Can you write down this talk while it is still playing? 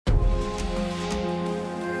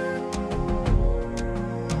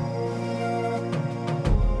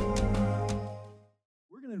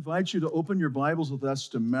invite you to open your Bibles with us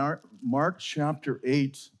to Mark chapter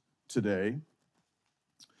 8 today.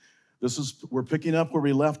 We're picking up where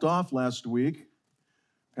we left off last week.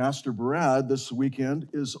 Pastor Brad this weekend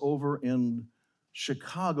is over in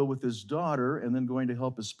Chicago with his daughter and then going to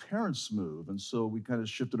help his parents move. And so we kind of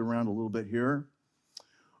shifted around a little bit here.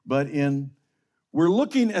 But we're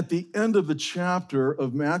looking at the end of the chapter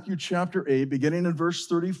of Matthew chapter 8, beginning in verse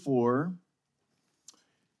 34.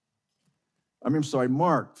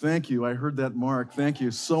 Mark. Thank you. I heard that, Mark. Thank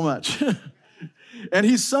you so much. And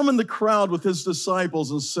he summoned the crowd with his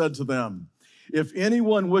disciples and said to them, "If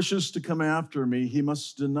anyone wishes to come after me, he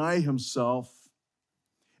must deny himself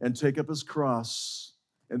and take up his cross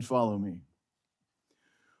and follow me.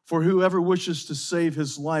 For whoever wishes to save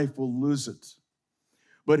his life will lose it.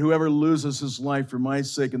 But whoever loses his life for my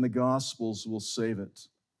sake and the gospel's will save it.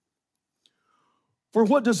 For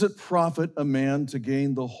what does it profit a man to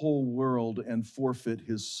gain the whole world and forfeit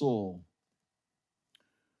his soul?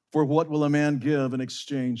 For what will a man give in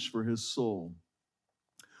exchange for his soul?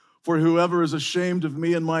 For whoever is ashamed of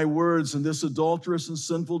me and my words in this adulterous and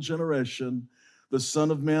sinful generation, the Son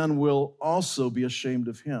of Man will also be ashamed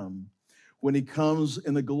of him when he comes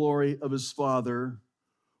in the glory of his Father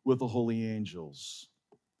with the holy angels."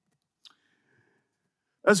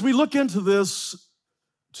 As we look into this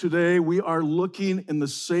today, we are looking in the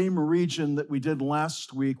same region that we did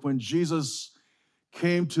last week when Jesus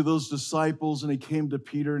came to those disciples and he came to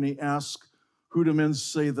Peter and he asked, "Who do men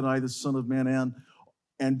say that I, the Son of Man, am?"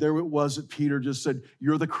 And there it was that Peter just said,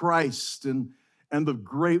 "You're the Christ." And the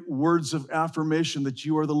great words of affirmation that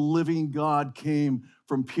you are the living God came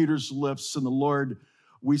from Peter's lips. And the Lord,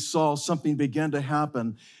 we saw something begin to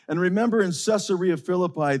happen. And remember in Caesarea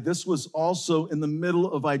Philippi, this was also in the middle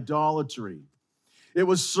of idolatry. It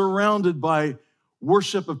was surrounded by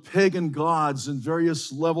worship of pagan gods and various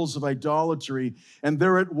levels of idolatry. And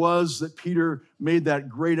there it was that Peter made that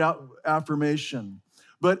great affirmation.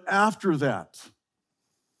 But after that,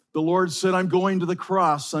 the Lord said, "I'm going to the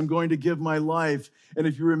cross. I'm going to give my life." And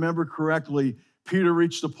if you remember correctly, Peter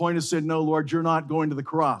reached a point and said, "No, Lord, you're not going to the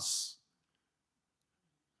cross.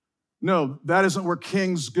 No, that isn't where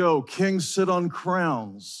kings go. Kings sit on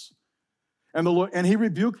crowns." And the Lord, and he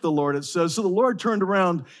rebuked the Lord, it says. So the Lord turned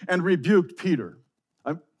around and rebuked Peter.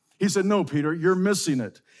 He said, "No, Peter, you're missing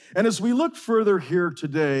it." And as we look further here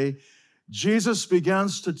today, Jesus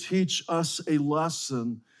begins to teach us a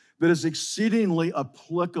lesson that is exceedingly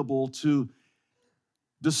applicable to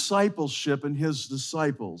discipleship and his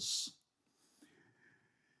disciples.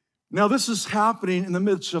 Now, this is happening in the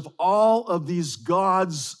midst of all of these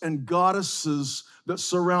gods and goddesses that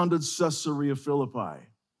surrounded Caesarea Philippi.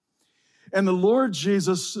 And the Lord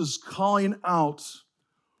Jesus is calling out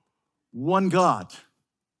one God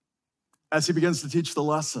as he begins to teach the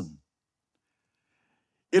lesson.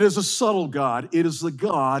 It is a subtle God. It is the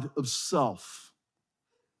God of self,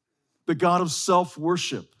 the God of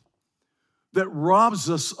self-worship that robs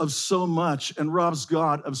us of so much and robs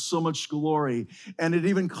God of so much glory. And it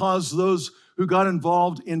even caused those who got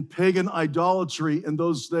involved in pagan idolatry in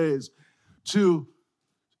those days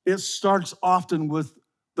it starts often with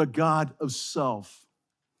the God of self.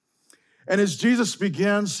 And as Jesus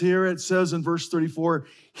begins here, it says in verse 34,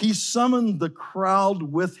 he summoned the crowd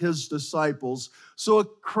with his disciples. So a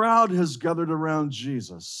crowd has gathered around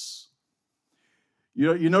Jesus.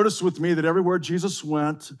 You notice with me that everywhere Jesus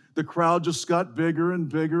went, the crowd just got bigger and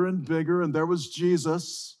bigger and bigger, and there was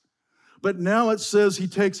Jesus. But now it says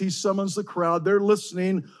he summons the crowd. They're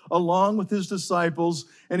listening along with his disciples,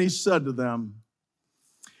 and he said to them,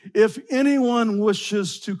 "If anyone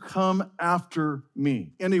wishes to come after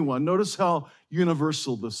me," anyone, notice how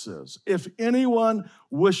universal this is. "If anyone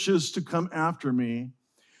wishes to come after me,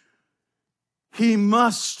 he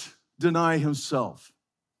must deny himself."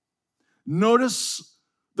 Notice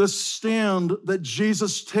the stand that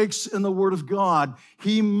Jesus takes in the Word of God.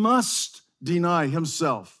 He must deny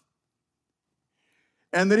himself.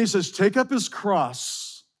 And then he says, "Take up his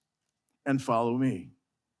cross and follow me."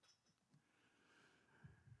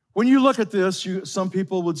 When you look at this, some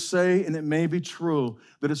people would say, and it may be true,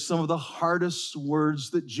 that it's some of the hardest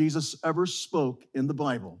words that Jesus ever spoke in the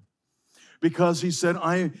Bible. Because he said,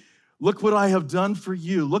 "Look what I have done for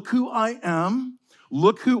you. Look who I am.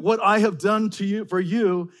 Look what I have done for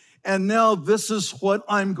you. And now this is what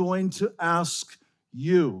I'm going to ask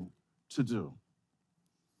you to do."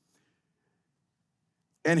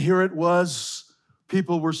 And here it was,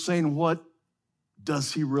 people were saying, what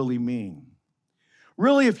does he really mean?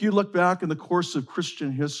 Really, if you look back in the course of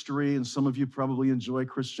Christian history, and some of you probably enjoy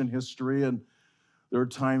Christian history, and there are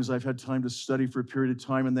times I've had time to study for a period of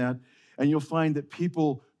time in that, And you'll find that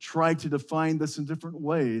people try to define this in different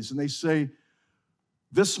ways. And they say,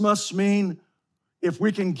 this must mean if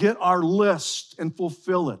we can get our list and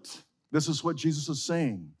fulfill it. This is what Jesus is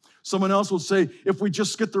saying. Someone else will say, if we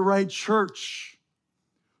just get the right church.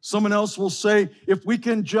 Someone else will say, if we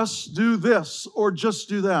can just do this or just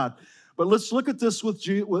do that. But let's look at this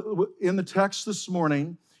in the text this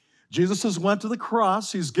morning. Jesus has went to the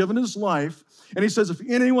cross. He's given his life. And he says, if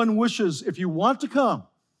anyone wishes, if you want to come.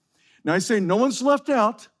 Now I say no one's left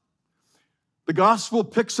out. The gospel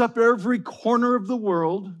picks up every corner of the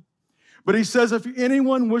world. But he says, if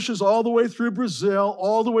anyone wishes all the way through Brazil,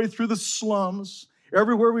 all the way through the slums,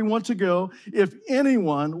 everywhere we want to go, if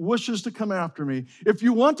anyone wishes to come after me, if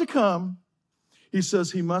you want to come, he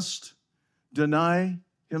says he must deny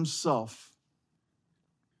himself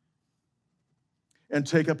and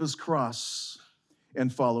take up his cross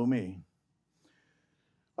and follow me.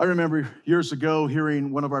 I remember years ago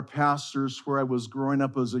hearing one of our pastors where I was growing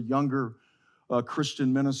up as a younger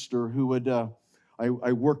Christian minister who would,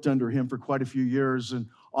 I worked under him for quite a few years, and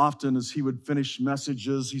often as he would finish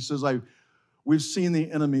messages, he says, we've seen the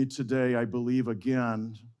enemy today, I believe,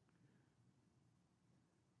 again,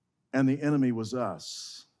 and the enemy was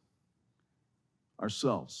us,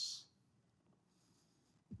 ourselves.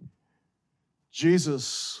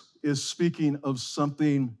 Jesus is speaking of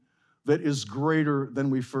something that is greater than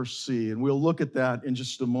we first see. And we'll look at that in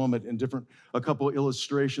just a moment in a couple of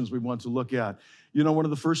illustrations we want to look at. You know, one of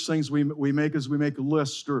the first things we make is we make a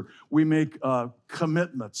list, or we make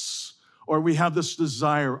commitments, or we have this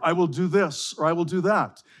desire, I will do this or I will do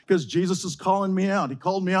that, because Jesus is calling me out. He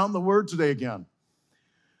called me out in the Word today again.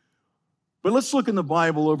 But let's look in the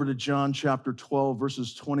Bible over to John chapter 12,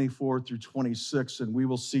 verses 24 through 26, and we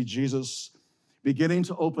will see Jesus beginning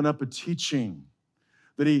to open up a teaching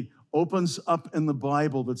that he opens up in the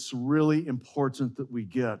Bible that's really important that we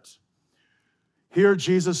get. Here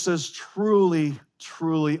Jesus says, truly,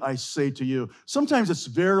 truly, I say to you. Sometimes it's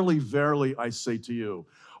verily, verily, I say to you.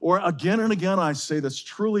 Or again and again, I say this,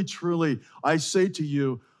 truly, truly, I say to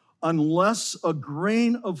you, unless a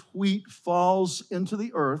grain of wheat falls into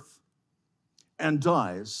the earth and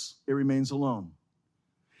dies, it remains alone.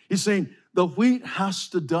 He's saying the wheat has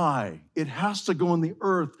to die. It has to go in the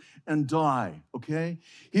earth and die, okay?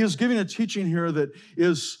 He is giving a teaching here that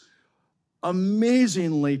is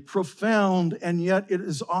amazingly profound, and yet it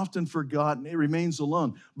is often forgotten. It remains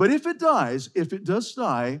alone. But if it dies, if it does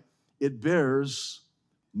die, it bears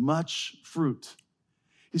much fruit.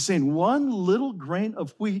 He's saying one little grain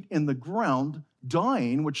of wheat in the ground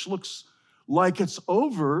dying, which looks like it's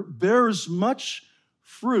over, bears much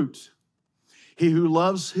fruit. He who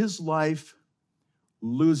loves his life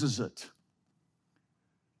loses it.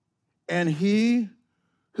 And he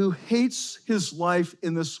who hates his life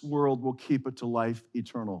in this world will keep it to life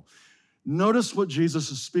eternal. Notice what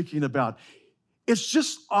Jesus is speaking about. It's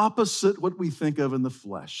just opposite what we think of in the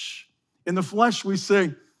flesh. In the flesh, we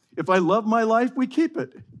say, if I love my life, we keep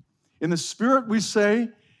it. In the spirit, we say,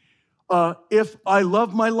 if I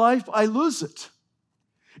love my life, I lose it.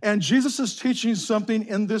 And Jesus is teaching something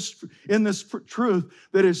in this truth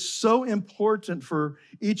that is so important for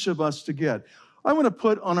each of us to get. I want to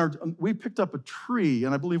put on we picked up a tree,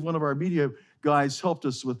 and I believe one of our media guys helped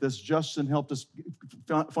us with this. Justin helped us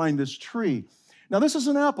find this tree. Now, this is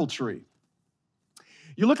an apple tree.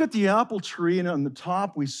 You look at the apple tree, and on the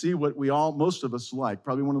top, we see what most of us like,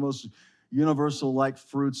 probably one of the most universal-like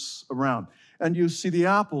fruits around. And you see the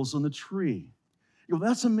apples on the tree. You go,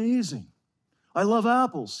 that's amazing. I love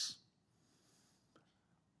apples.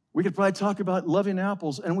 We could probably talk about loving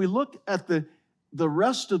apples. And we look at the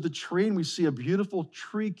rest of the tree, and we see a beautiful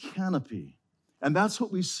tree canopy. And that's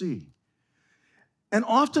what we see. And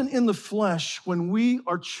often in the flesh, when we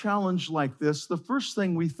are challenged like this, the first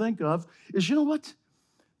thing we think of is, you know what?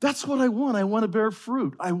 That's what I want. I want to bear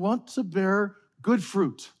fruit. I want to bear good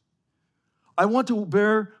fruit. I want to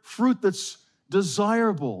bear fruit that's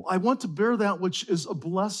desirable. I want to bear that which is a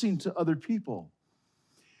blessing to other people.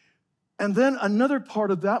 And then another part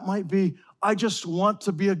of that might be, I just want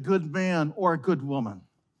to be a good man or a good woman.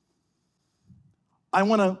 I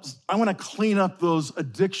want to clean up those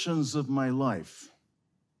addictions of my life,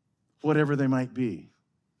 whatever they might be.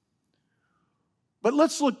 But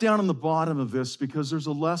let's look down on the bottom of this, because there's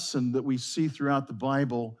a lesson that we see throughout the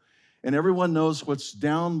Bible, and everyone knows what's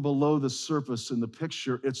down below the surface in the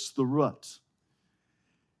picture. It's the root.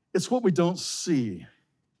 It's what we don't see.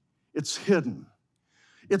 It's hidden.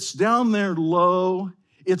 It's down there low.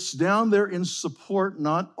 It's down there in support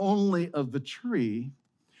not only of the tree,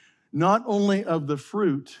 not only of the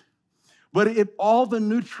fruit, but all the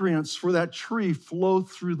nutrients for that tree flow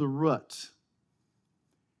through the root.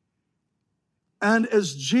 And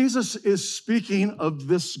as Jesus is speaking of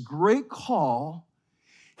this great call,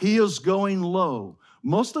 he is going low.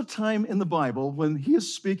 Most of the time in the Bible, when he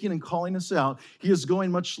is speaking and calling us out, he is going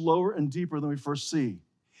much lower and deeper than we first see.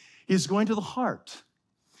 He's going to the heart.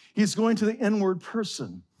 He's going to the inward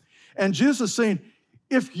person. And Jesus is saying,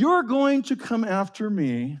 if you're going to come after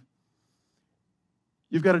me,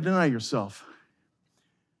 you've got to deny yourself.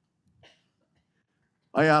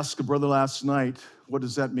 I asked a brother last night, what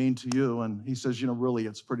does that mean to you? And he says, really,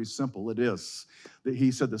 it's pretty simple. It is.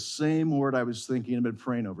 He said the same word I was thinking and been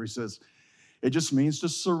praying over. He says, it just means to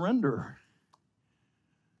surrender.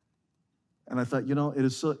 And I thought,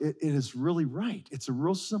 it is really right. It's a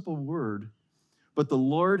real simple word, but the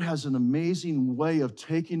Lord has an amazing way of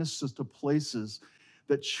taking us to places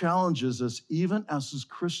that challenges us, even as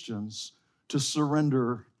Christians, to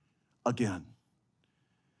surrender again.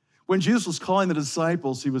 When Jesus was calling the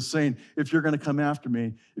disciples, he was saying, if you're going to come after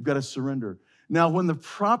me, you've got to surrender. Now, when the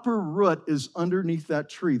proper root is underneath that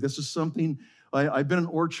tree, this is something, I've been an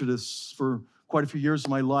orchardist for quite a few years of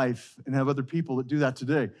my life and have other people that do that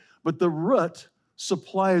today. But the root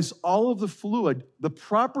supplies all of the fluid. The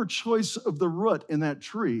proper choice of the root in that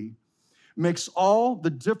tree makes all the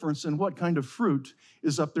difference in what kind of fruit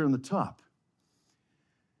is up there in the top.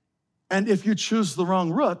 And if you choose the wrong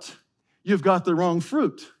root, you've got the wrong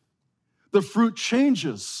fruit. The fruit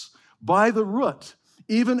changes by the root.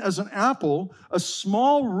 Even as an apple, a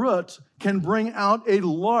small root can bring out a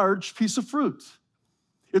large piece of fruit.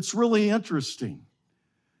 It's really interesting.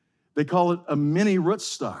 They call it a mini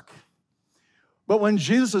rootstock. But when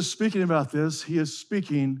Jesus is speaking about this, he is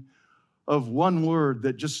speaking of one word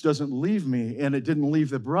that just doesn't leave me, and it didn't leave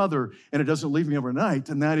the brother, and it doesn't leave me overnight,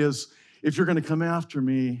 and that is, if you're going to come after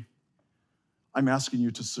me, I'm asking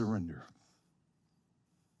you to surrender.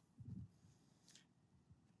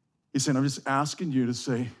 He's saying, I'm just asking you to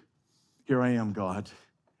say, here I am, God,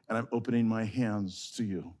 and I'm opening my hands to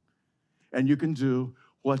you. And you can do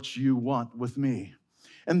what you want with me.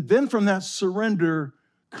 And then from that surrender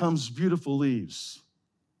comes beautiful leaves.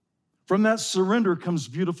 From that surrender comes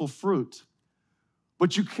beautiful fruit.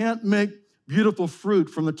 But you can't make beautiful fruit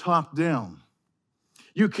from the top down.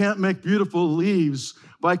 You can't make beautiful leaves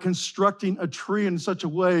by constructing a tree in such a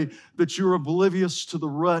way that you're oblivious to the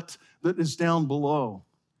rut that is down below.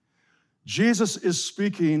 Jesus is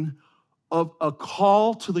speaking of a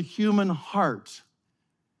call to the human heart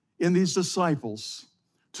in these disciples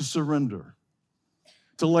to surrender,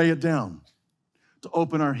 to lay it down, to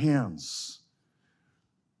open our hands,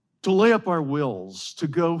 to lay up our wills, to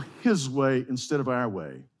go his way instead of our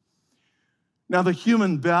way. Now, the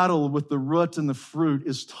human battle with the root and the fruit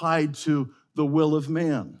is tied to the will of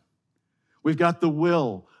man. We've got the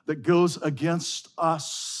will that goes against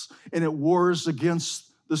us, and it wars against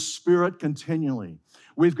the Spirit continually.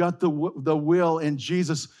 We've got the will, and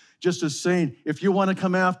Jesus just is saying, if you want to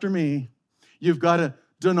come after me, you've got to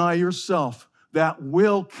deny yourself. That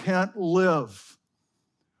will can't live.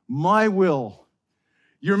 My will.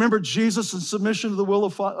 You remember Jesus in submission to the will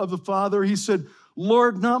of the Father? He said,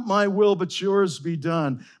 Lord, not my will, but yours be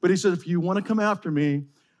done. But he said, if you want to come after me,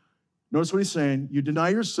 notice what he's saying, you deny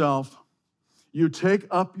yourself, you take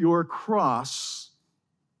up your cross,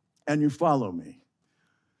 and you follow me.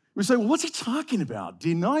 We say, well, what's he talking about?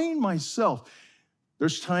 Denying myself.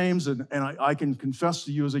 There's times, and I can confess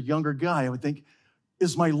to you as a younger guy, I would think,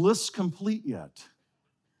 is my list complete yet?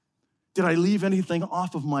 Did I leave anything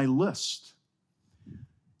off of my list?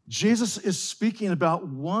 Jesus is speaking about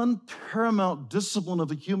one paramount discipline of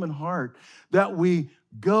the human heart, that we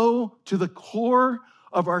go to the core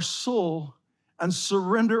of our soul and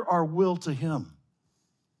surrender our will to him.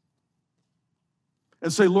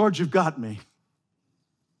 And say, Lord, you've got me,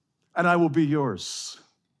 and I will be yours.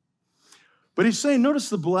 But he's saying, notice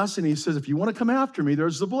the blessing. He says, if you want to come after me,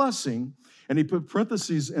 there's the blessing. And he put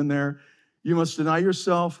parentheses in there. You must deny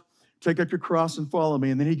yourself, take up your cross and follow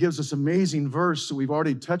me. And then he gives this amazing verse that we've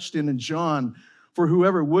already touched in John. For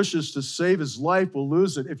whoever wishes to save his life will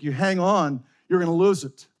lose it. If you hang on, you're going to lose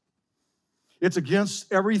it. It's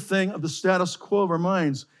against everything of the status quo of our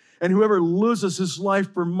minds. And whoever loses his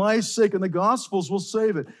life for my sake and the gospel's will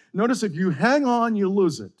save it. Notice, if you hang on, you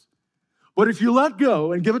lose it. But if you let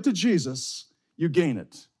go and give it to Jesus, you gain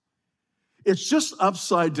it. It's just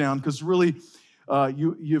upside down, because really,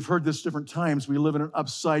 you've heard this different times. We live in an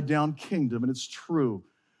upside down kingdom, and it's true.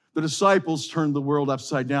 The disciples turned the world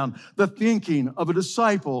upside down. The thinking of a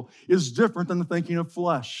disciple is different than the thinking of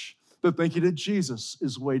flesh. The thinking of Jesus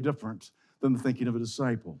is way different than the thinking of a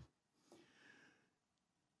disciple.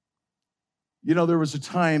 You know, there was a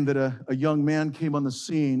time that a young man came on the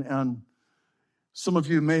scene, and some of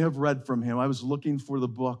you may have read from him. I was looking for the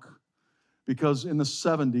book because in the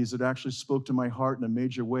 70s, it actually spoke to my heart in a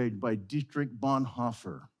major way by Dietrich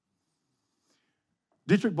Bonhoeffer.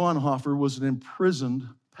 Dietrich Bonhoeffer was an imprisoned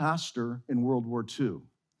pastor in World War II.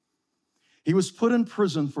 He was put in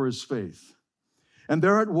prison for his faith. And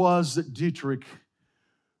there it was that Dietrich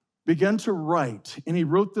began to write, and he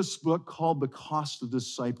wrote this book called The Cost of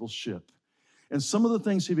Discipleship. And some of the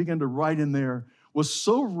things he began to write in there was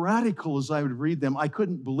so radical as I would read them, I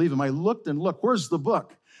couldn't believe them. I looked and looked, where's the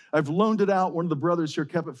book? I've loaned it out. One of the brothers here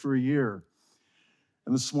kept it for a year.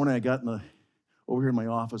 And this morning I got over here in my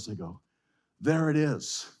office, I go, there it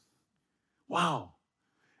is. Wow.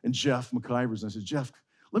 And Jeff McIvers, and I said, Jeff,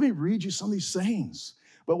 let me read you some of these sayings.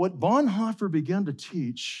 But what Bonhoeffer began to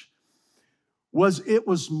teach was it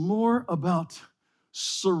was more about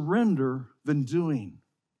surrender than doing.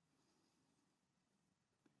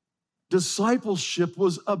 Discipleship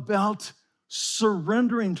was about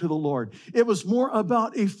surrendering to the Lord. It was more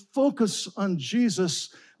about a focus on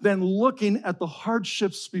Jesus than looking at the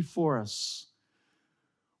hardships before us.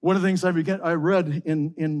 One of the things I read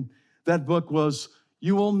in that book was,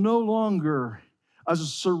 you will no longer, as a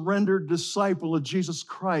surrendered disciple of Jesus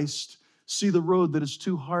Christ, see the road that is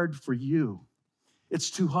too hard for you. It's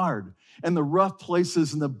too hard. And the rough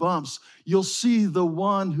places and the bumps, you'll see the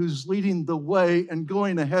one who's leading the way and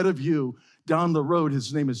going ahead of you down the road.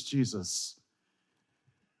 His name is Jesus.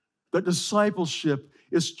 That discipleship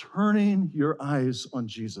is turning your eyes on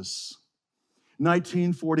Jesus.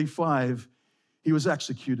 1945, he was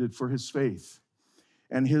executed for his faith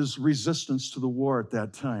and his resistance to the war at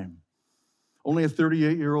that time. Only a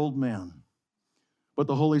 38-year-old man. But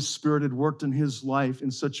the Holy Spirit had worked in his life in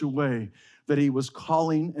such a way that he was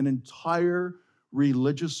calling an entire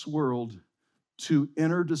religious world to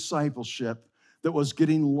inner discipleship that was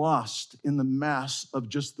getting lost in the mass of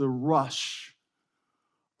just the rush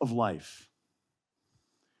of life.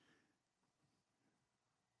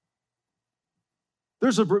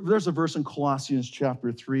 There's a verse in Colossians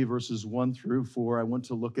chapter 3, verses 1 through 4 I want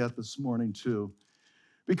to look at this morning too.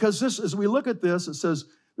 Because this, as we look at this, it says,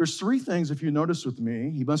 there's three things, if you notice with me.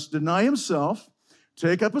 He must deny himself,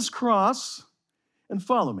 take up his cross, and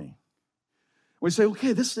follow me. We say,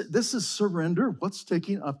 okay, this is surrender. What's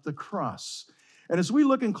taking up the cross? And as we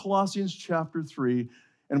look in Colossians chapter 3,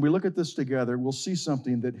 and we look at this together, we'll see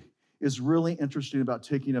something that is really interesting about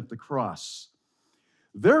taking up the cross.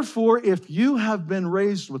 Therefore, if you have been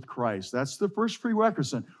raised with Christ, that's the first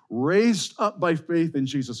prerequisite, raised up by faith in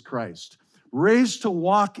Jesus Christ, raised to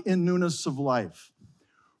walk in newness of life,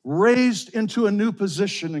 raised into a new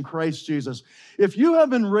position in Christ Jesus. If you have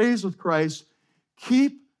been raised with Christ,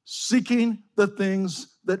 keep seeking the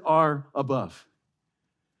things that are above.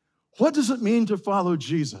 What does it mean to follow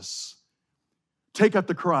Jesus? Take up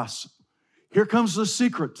the cross. Here comes the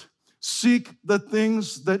secret. Seek the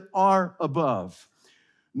things that are above.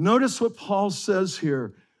 Notice what Paul says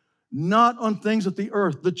here. Not on things of the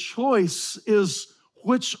earth. The choice is,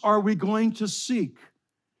 which are we going to seek?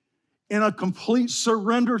 In a complete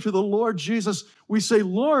surrender to the Lord Jesus, we say,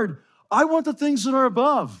 Lord, I want the things that are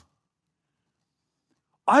above.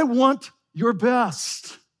 I want your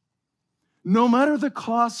best. No matter the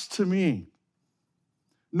cost to me,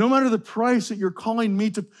 no matter the price that you're calling me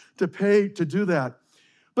to pay to do that.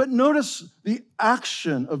 But notice the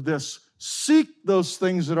action of this. Seek those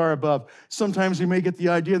things that are above. Sometimes we may get the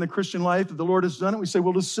idea in the Christian life that the Lord has done it. We say,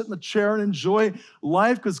 well, just sit in the chair and enjoy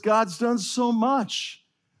life because God's done so much.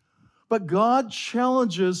 But God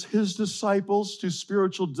challenges his disciples to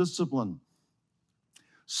spiritual discipline.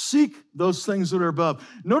 Seek those things that are above.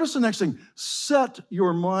 Notice the next thing. Set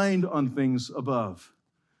your mind on things above.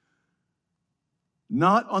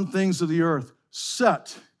 Not on things of the earth.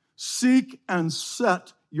 Seek and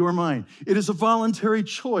set your mind. It is a voluntary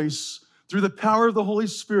choice through the power of the Holy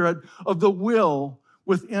Spirit of the will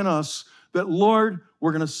within us that, Lord,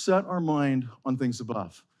 we're going to set our mind on things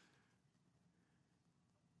above.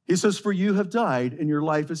 He says, for you have died and your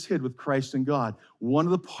life is hid with Christ in God. One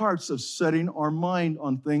of the parts of setting our mind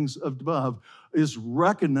on things above is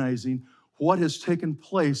recognizing what has taken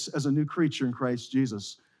place as a new creature in Christ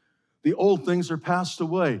Jesus. The old things are passed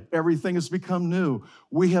away. Everything has become new.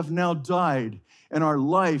 We have now died, and our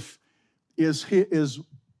life is hid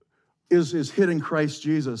in Christ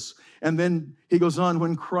Jesus. And then he goes on,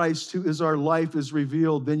 when Christ, who is our life, is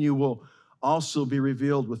revealed, then you will also be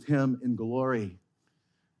revealed with him in glory.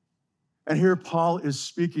 And here Paul is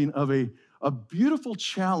speaking of a beautiful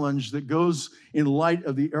challenge that goes in light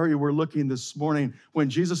of the area we're looking this morning when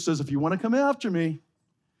Jesus says, if you want to come after me,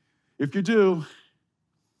 if you do,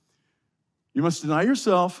 you must deny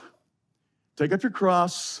yourself, take up your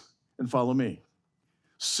cross, and follow me.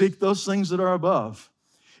 Seek those things that are above.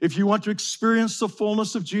 If you want to experience the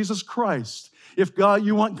fullness of Jesus Christ, if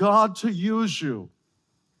you want God to use you,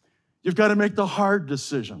 you've got to make the hard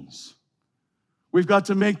decisions. We've got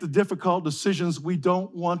to make the difficult decisions we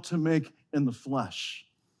don't want to make in the flesh.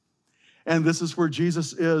 And this is where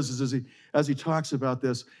Jesus is as he talks about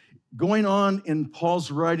this. Going on in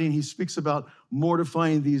Paul's writing, he speaks about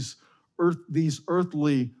mortifying these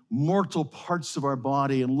earthly, mortal parts of our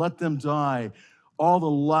body and let them die. All the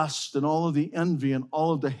lust and all of the envy and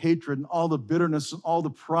all of the hatred and all the bitterness and all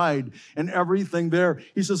the pride and everything there.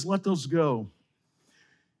 He says, let those go.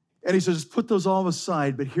 And he says, put those all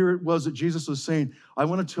aside. But here it was that Jesus was saying, I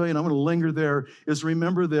want to tell you, and I'm going to linger there, is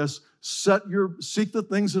remember this, seek the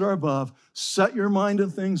things that are above, set your mind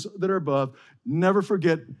on things that are above. Never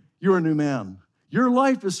forget, you're a new man. Your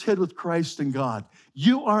life is hid with Christ in God.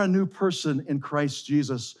 You are a new person in Christ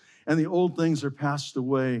Jesus, and the old things are passed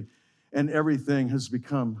away, and everything has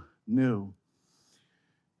become new.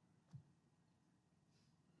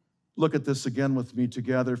 Look at this again with me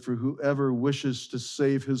together. For whoever wishes to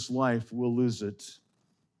save his life will lose it.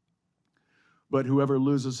 But whoever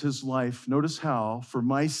loses his life, notice how, for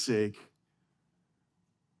my sake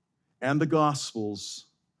and the gospel's,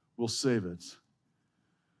 will save it.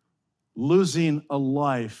 Losing a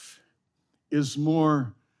life is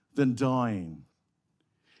more than dying.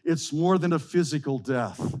 It's more than a physical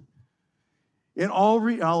death. In all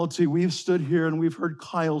reality, we've stood here and we've heard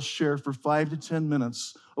Kyle share for 5 to 10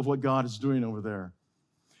 minutes of what God is doing over there.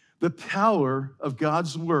 The power of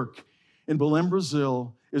God's work in Belém,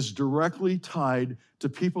 Brazil is directly tied to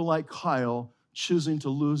people like Kyle choosing to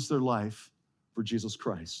lose their life for Jesus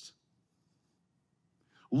Christ.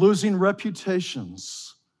 Losing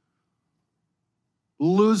reputations,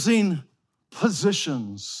 losing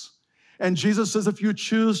positions. And Jesus says, if you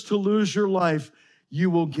choose to lose your life, you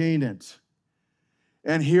will gain it.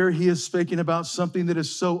 And here he is speaking about something that is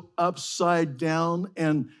so upside down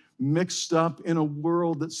and mixed up in a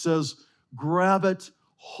world that says, grab it,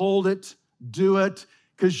 hold it, do it,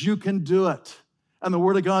 because you can do it. And the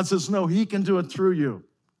Word of God says, no, he can do it through you.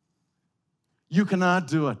 You cannot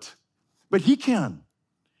do it, but he can.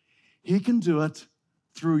 He can do it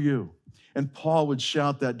through you. And Paul would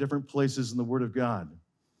shout that different places in the Word of God.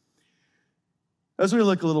 As we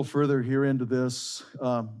look a little further here into this,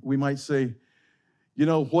 we might say,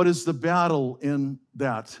 what is the battle in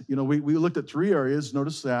that? We looked at 3 areas.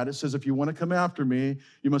 Notice that. It says, if you want to come after me,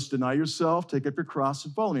 you must deny yourself, take up your cross,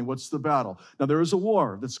 and follow me. What's the battle? Now, there is a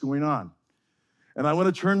war that's going on. And I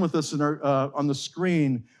want to turn with us on the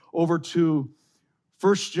screen over to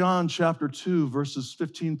 1 John chapter 2, verses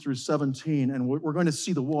 15 through 17, and we're going to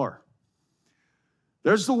see the war.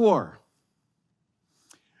 There's the war.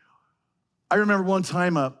 I remember one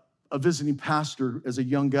time a visiting pastor as a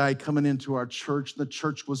young guy coming into our church. The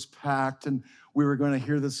church was packed, and we were going to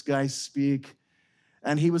hear this guy speak.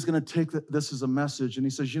 And he was going to take this as a message. And he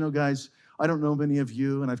says, guys, I don't know many of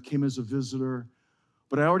you, and I've came as a visitor,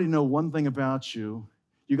 but I already know one thing about you.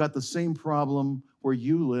 You got the same problem where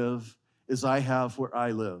you live as I have where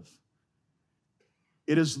I live.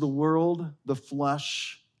 It is the world, the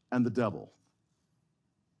flesh, and the devil.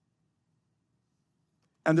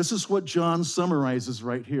 And this is what John summarizes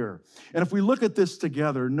right here. And if we look at this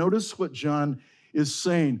together, notice what John is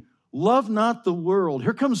saying. Love not the world.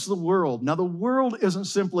 Here comes the world. Now, the world isn't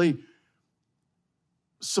simply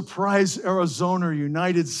Surprise, Arizona, or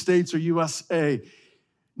United States, or USA.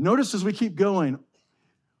 Notice as we keep going,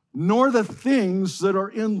 nor the things that are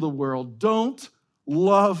in the world. Don't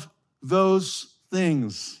love those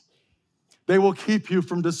things. They will keep you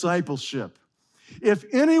from discipleship. If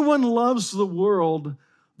anyone loves the world,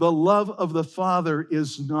 the love of the Father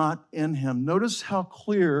is not in him. Notice how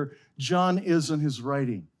clear John is in his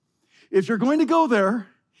writing. If you're going to go there,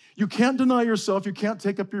 you can't deny yourself. You can't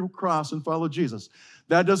take up your cross and follow Jesus.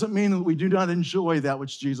 That doesn't mean that we do not enjoy that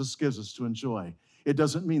which Jesus gives us to enjoy. It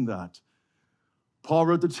doesn't mean that. Paul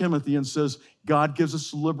wrote to Timothy and says, God gives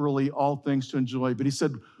us liberally all things to enjoy. But he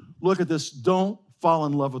said, look at this. Don't fall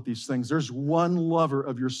in love with these things. There's one lover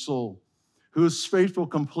of your soul who is faithful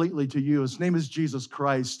completely to you. His name is Jesus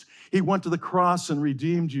Christ. He went to the cross and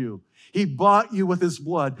redeemed you. He bought you with his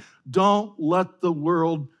blood. Don't let the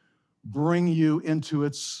world bring you into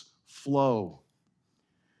its flow.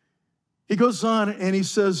 He goes on and he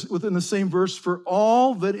says within the same verse, for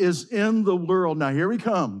all that is in the world, now here we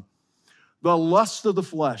come, the lust of the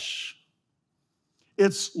flesh.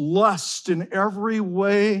 It's lust in every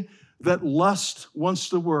way that lust wants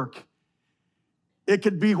to work. It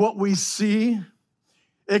could be what we see.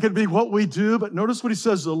 It could be what we do. But notice what he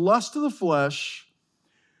says, the lust of the flesh,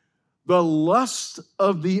 the lust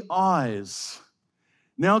of the eyes.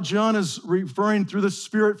 Now John is referring through the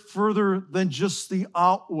Spirit further than just the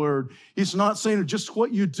outward. He's not saying just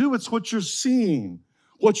what you do, it's what you're seeing,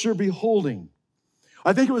 what you're beholding.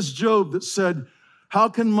 I think it was Job that said, how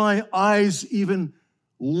can my eyes even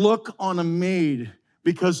look on a maid,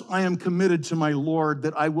 because I am committed to my Lord,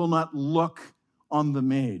 that I will not look on the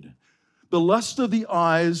maid. The lust of the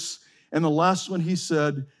eyes, and the last one he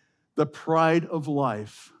said, the pride of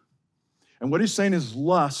life. And what he's saying is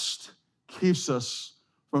lust keeps us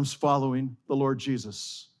from following the Lord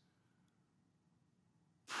Jesus.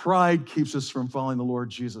 Pride keeps us from following the Lord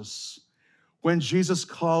Jesus. When Jesus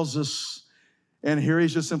calls us, and here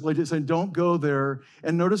he's just simply saying, don't go there.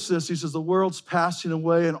 And notice this, he says, the world's passing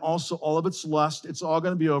away and also all of its lust, it's all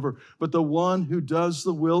going to be over. But the one who does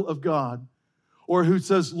the will of God, or who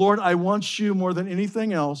says, Lord, I want you more than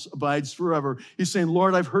anything else, abides forever. He's saying,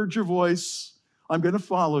 Lord, I've heard your voice. I'm going to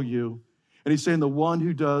follow you. And he's saying, the one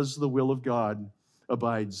who does the will of God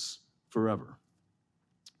abides forever.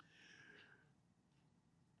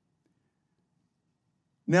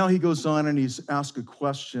 Now he goes on and he's asked a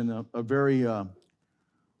question, a very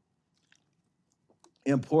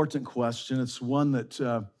important question. It's one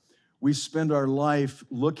that we spend our life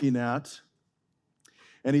looking at.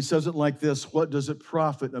 And he says it like this: what does it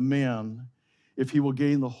profit a man if he will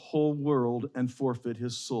gain the whole world and forfeit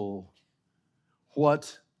his soul?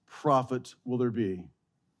 What profit will there be?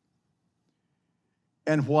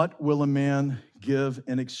 And what will a man give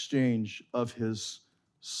in exchange of his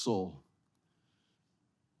soul?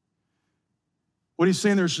 What he's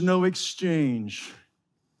saying, there's no exchange.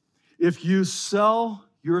 If you sell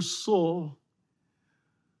your soul,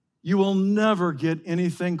 you will never get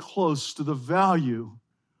anything close to the value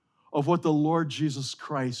of what the Lord Jesus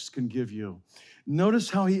Christ can give you. Notice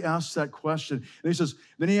how he asks that question. And he says,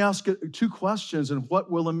 then he asks two questions, and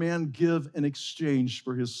what will a man give in exchange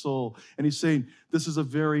for his soul? And he's saying, this is a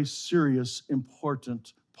very serious,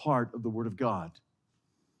 important part of the Word of God.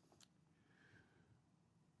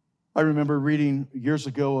 I remember reading years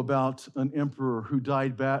ago about an emperor who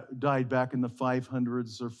died back in the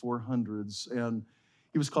 500s or 400s, and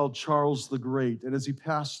he was called Charles the Great. And as he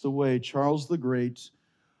passed away, Charles the Great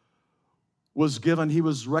he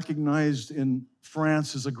was recognized in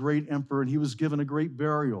France as a great emperor, and he was given a great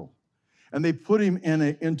burial. And they put him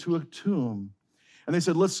into a tomb. And they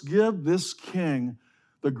said, let's give this king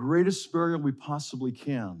the greatest burial we possibly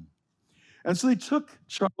can. And so they took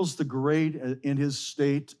Charles the Great in his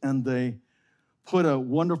state, and they put a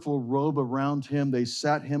wonderful robe around him. They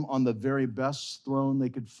sat him on the very best throne they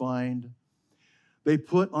could find. They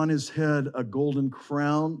put on his head a golden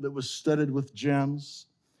crown that was studded with gems.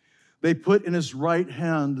 They put in his right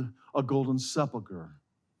hand a golden sepulcher.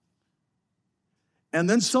 And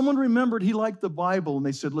then someone remembered he liked the Bible, and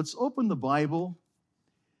they said, let's open the Bible,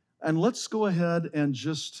 and let's go ahead and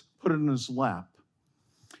just put it in his lap.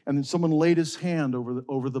 And then someone laid his hand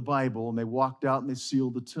over the Bible, and they walked out and they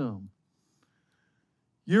sealed the tomb.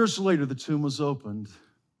 Years later, the tomb was opened,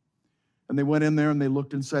 and they went in there and they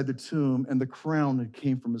looked inside the tomb, and the crown that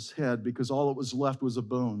came from his head, because all that was left was the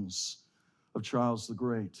bones of Charles the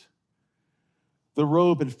Great. The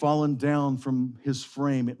robe had fallen down from his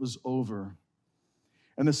frame. It was over.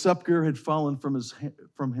 And the scepter had fallen from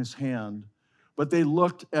his hand. But they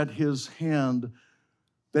looked at his hand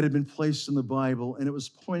that had been placed in the Bible, and it was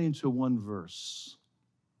pointing to one verse.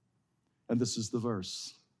 And this is the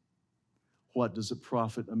verse. What does it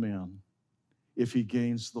profit a man if he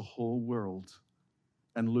gains the whole world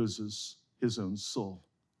and loses his own soul?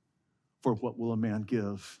 For what will a man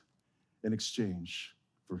give in exchange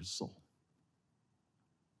for his soul?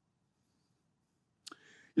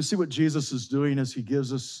 You see what Jesus is doing as he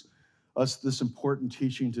gives us this important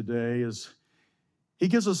teaching today is he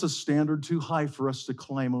gives us a standard too high for us to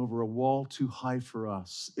climb over, a wall too high for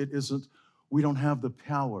us. It isn't, we don't have the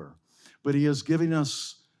power, but he is giving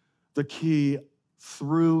us the key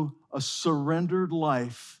through a surrendered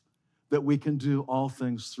life that we can do all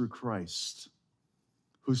things through Christ,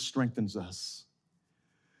 who strengthens us.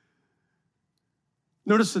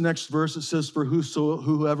 Notice the next verse. It says, for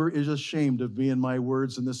whoever is ashamed of me and my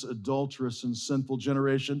words in this adulterous and sinful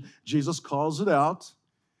generation, Jesus calls it out.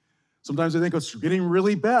 Sometimes I think it's getting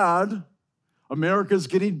really bad. America's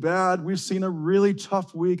getting bad. We've seen a really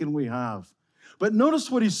tough week, and we have. But notice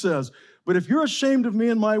what he says. But if you're ashamed of me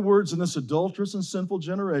and my words in this adulterous and sinful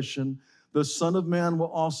generation, the Son of Man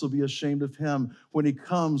will also be ashamed of him when he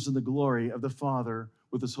comes in the glory of the Father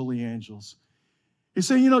with his holy angels. He's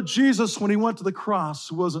saying, Jesus, when he went to the cross,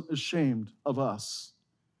 wasn't ashamed of us.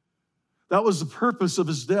 That was the purpose of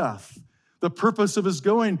his death. The purpose of his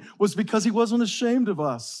going was because he wasn't ashamed of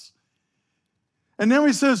us. And now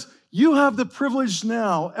he says, you have the privilege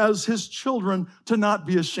now as his children to not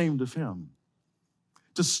be ashamed of him,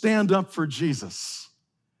 to stand up for Jesus,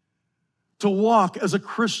 to walk as a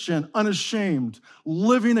Christian, unashamed,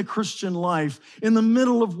 living a Christian life in the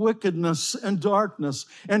middle of wickedness and darkness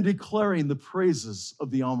and declaring the praises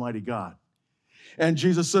of the Almighty God. And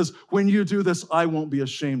Jesus says, when you do this, I won't be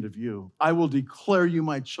ashamed of you. I will declare you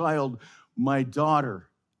my child, my daughter.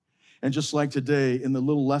 And just like today, in the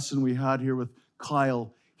little lesson we had here with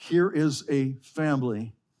Kyle, here is a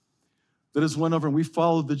family that has went over, and we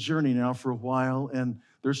followed the journey now for a while, and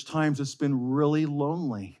there's times it's been really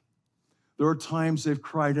lonely. There are times they've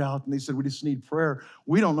cried out and they said, we just need prayer.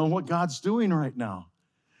 We don't know what God's doing right now.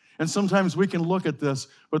 And sometimes we can look at this,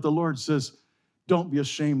 but the Lord says, don't be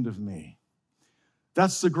ashamed of me.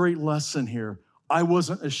 That's the great lesson here. I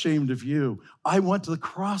wasn't ashamed of you. I went to the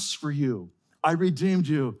cross for you. I redeemed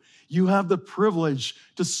you. You have the privilege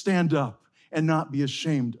to stand up and not be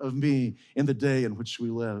ashamed of me in the day in which we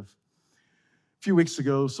live. A few weeks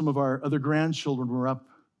ago, some of our other grandchildren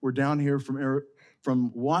were down here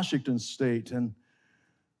from Washington State, and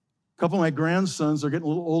a couple of my grandsons are getting a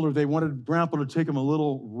little older. They wanted Grandpa to take them a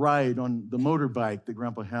little ride on the motorbike that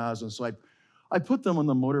Grandpa has, and so I put them on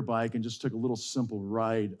the motorbike and just took a little simple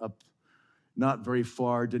ride up, not very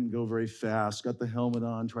far, didn't go very fast, got the helmet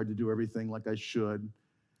on, tried to do everything like I should.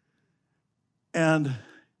 And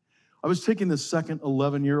I was taking this second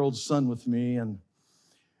 11-year-old son with me, and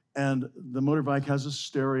the motorbike has a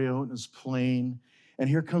stereo and it's playing. And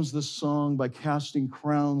here comes this song by Casting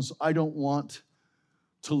Crowns, I don't want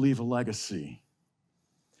to leave a legacy.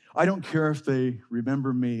 I don't care if they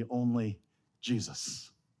remember me, only Jesus.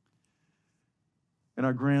 And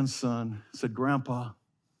our grandson said, Grandpa,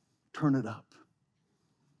 turn it up.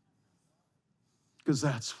 Because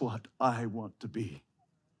that's what I want to be.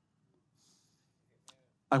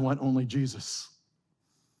 I want only Jesus.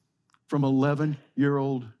 From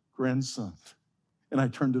 11-year-old grandson. And I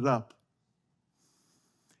turned it up.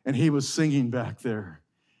 And he was singing back there.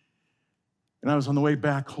 And I was on the way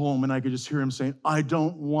back home, and I could just hear him saying, I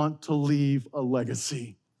don't want to leave a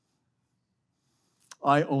legacy.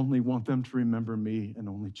 I only want them to remember me and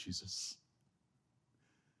only Jesus.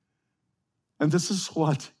 And this is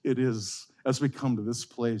what it is as we come to this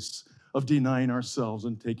place of denying ourselves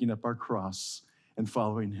and taking up our cross and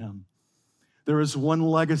following him. There is one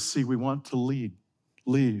legacy we want to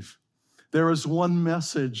leave. There is one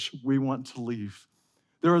message we want to leave.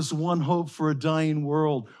 There is one hope for a dying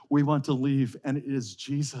world we want to leave, and it is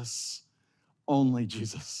Jesus, only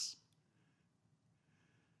Jesus.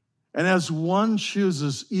 And as one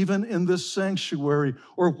chooses, even in this sanctuary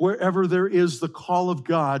or wherever there is the call of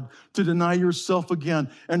God to deny yourself again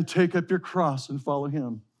and take up your cross and follow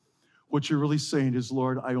him, what you're really saying is,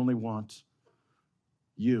 Lord, I only want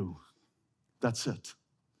you. That's it.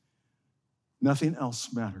 Nothing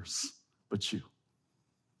else matters but you.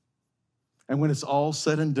 And when it's all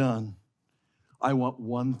said and done, I want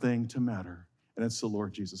one thing to matter, and it's the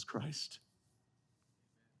Lord Jesus Christ.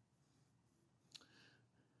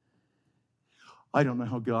 I don't know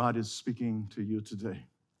how God is speaking to you today.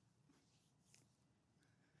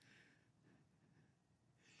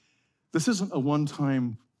 This isn't a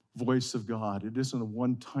one-time voice of God. It isn't a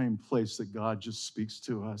one-time place that God just speaks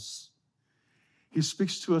to us. He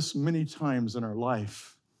speaks to us many times in our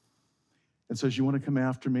life and says, you want to come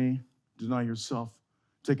after me? Deny yourself.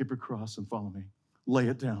 Take up your cross and follow me. Lay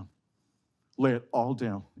it down. Lay it all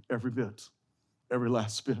down, every bit, every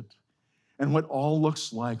last bit. And what all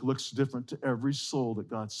looks like looks different to every soul that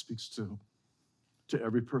God speaks to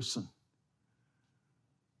every person.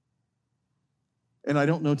 And I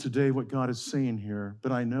don't know today what God is saying here,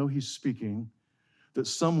 but I know he's speaking that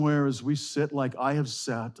somewhere as we sit like I have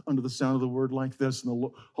sat under the sound of the word like this, and the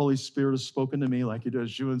Holy Spirit has spoken to me like he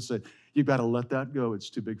does you and said, you've got to let that go.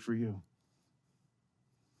 It's too big for you.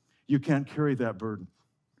 You can't carry that burden,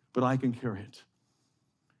 but I can carry it.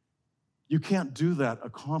 You can't do that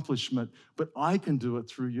accomplishment, but I can do it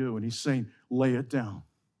through you. And he's saying, lay it down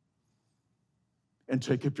and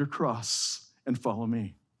take up your cross and follow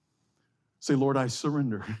me. Say, Lord, I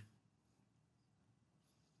surrender.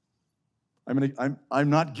 I'm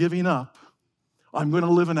not giving up. I'm going to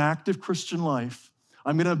live an active Christian life.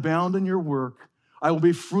 I'm going to abound in your work. I will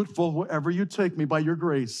be fruitful wherever you take me by your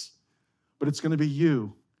grace. But it's going to be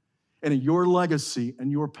you and your legacy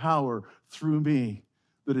and your power through me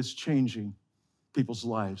that is changing people's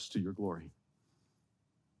lives to your glory.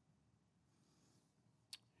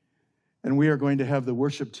 And we are going to have the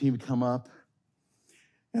worship team come up,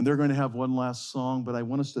 and they're going to have one last song, but I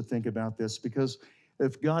want us to think about this, because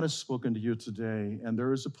if God has spoken to you today and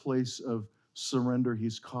there is a place of surrender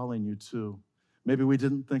he's calling you to, Maybe we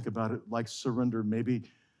didn't think about it like surrender, maybe,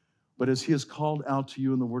 but as he has called out to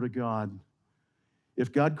you in the Word of God,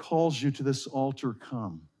 if God calls you to this altar,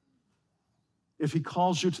 come. If he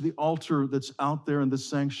calls you to the altar that's out there in the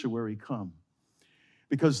sanctuary, come.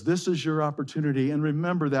 Because this is your opportunity. And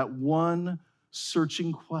remember that one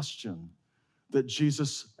searching question that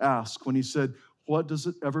Jesus asked when he said, what does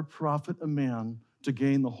it ever profit a man to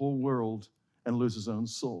gain the whole world and lose his own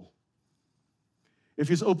soul? If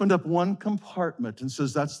he's opened up one compartment and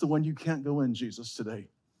says, that's the one you can't go in, Jesus, today,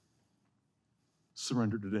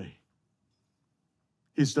 surrender today.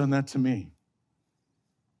 He's done that to me.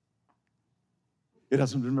 It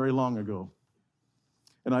hasn't been very long ago.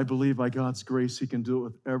 And I believe by God's grace, he can do it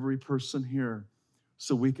with every person here.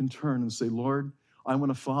 So we can turn and say, Lord, I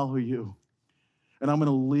want to follow you. And I'm going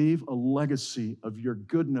to leave a legacy of your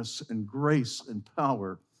goodness and grace and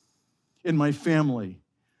power in my family,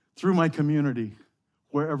 through my community,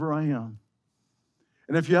 wherever I am.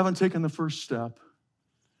 And if you haven't taken the first step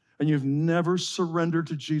and you've never surrendered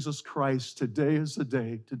to Jesus Christ, today is the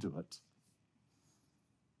day to do it.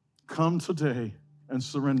 Come today and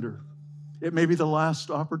surrender. It may be the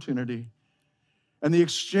last opportunity. And the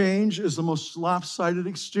exchange is the most lopsided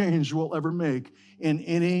exchange we'll ever make in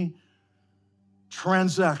any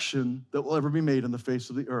transaction that will ever be made on the face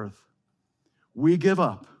of the earth. We give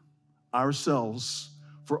up ourselves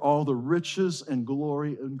for all the riches and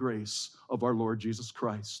glory and grace of our Lord Jesus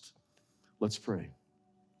Christ. Let's pray.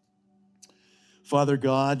 Father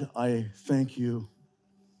God, I thank you.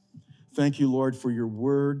 Thank you, Lord, for your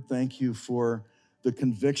word. Thank you for the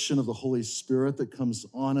conviction of the Holy Spirit that comes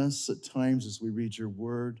on us at times as we read your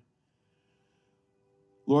word.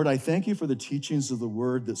 Lord, I thank you for the teachings of the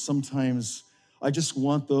word that sometimes I just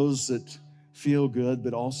want those that feel good,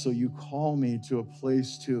 but also you call me to a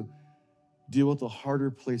place to deal with the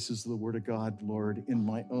harder places of the word of God, Lord, in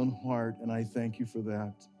my own heart, and I thank you for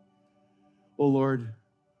that. Oh, Lord,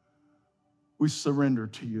 we surrender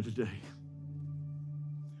to you today.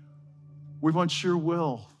 We want your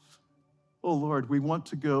will. Oh, Lord, we want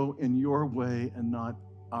to go in your way and not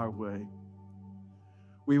our way.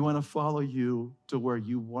 We want to follow you to where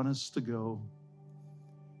you want us to go.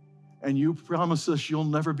 And you promise us you'll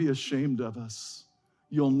never be ashamed of us.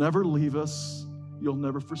 You'll never leave us. You'll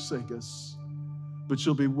never forsake us. But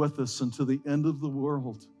you'll be with us until the end of the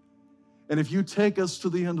world. And if you take us to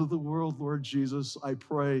the end of the world, Lord Jesus, I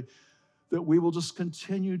pray that we will just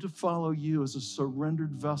continue to follow you as a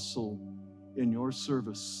surrendered vessel in your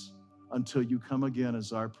service until you come again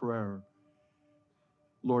is our prayer.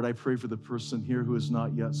 Lord, I pray for the person here who has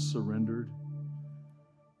not yet surrendered.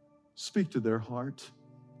 Speak to their heart.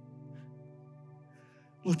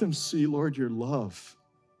 Let them see, Lord, your love.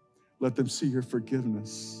 Let them see your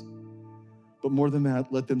forgiveness. But more than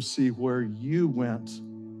that, let them see where you went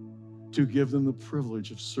to give them the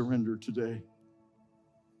privilege of surrender today,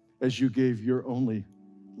 as you gave your only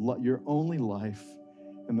life,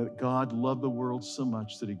 and that God loved the world so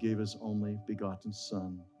much that he gave his only begotten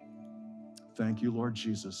Son. Thank you, Lord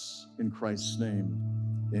Jesus. In Christ's name,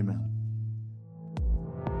 amen.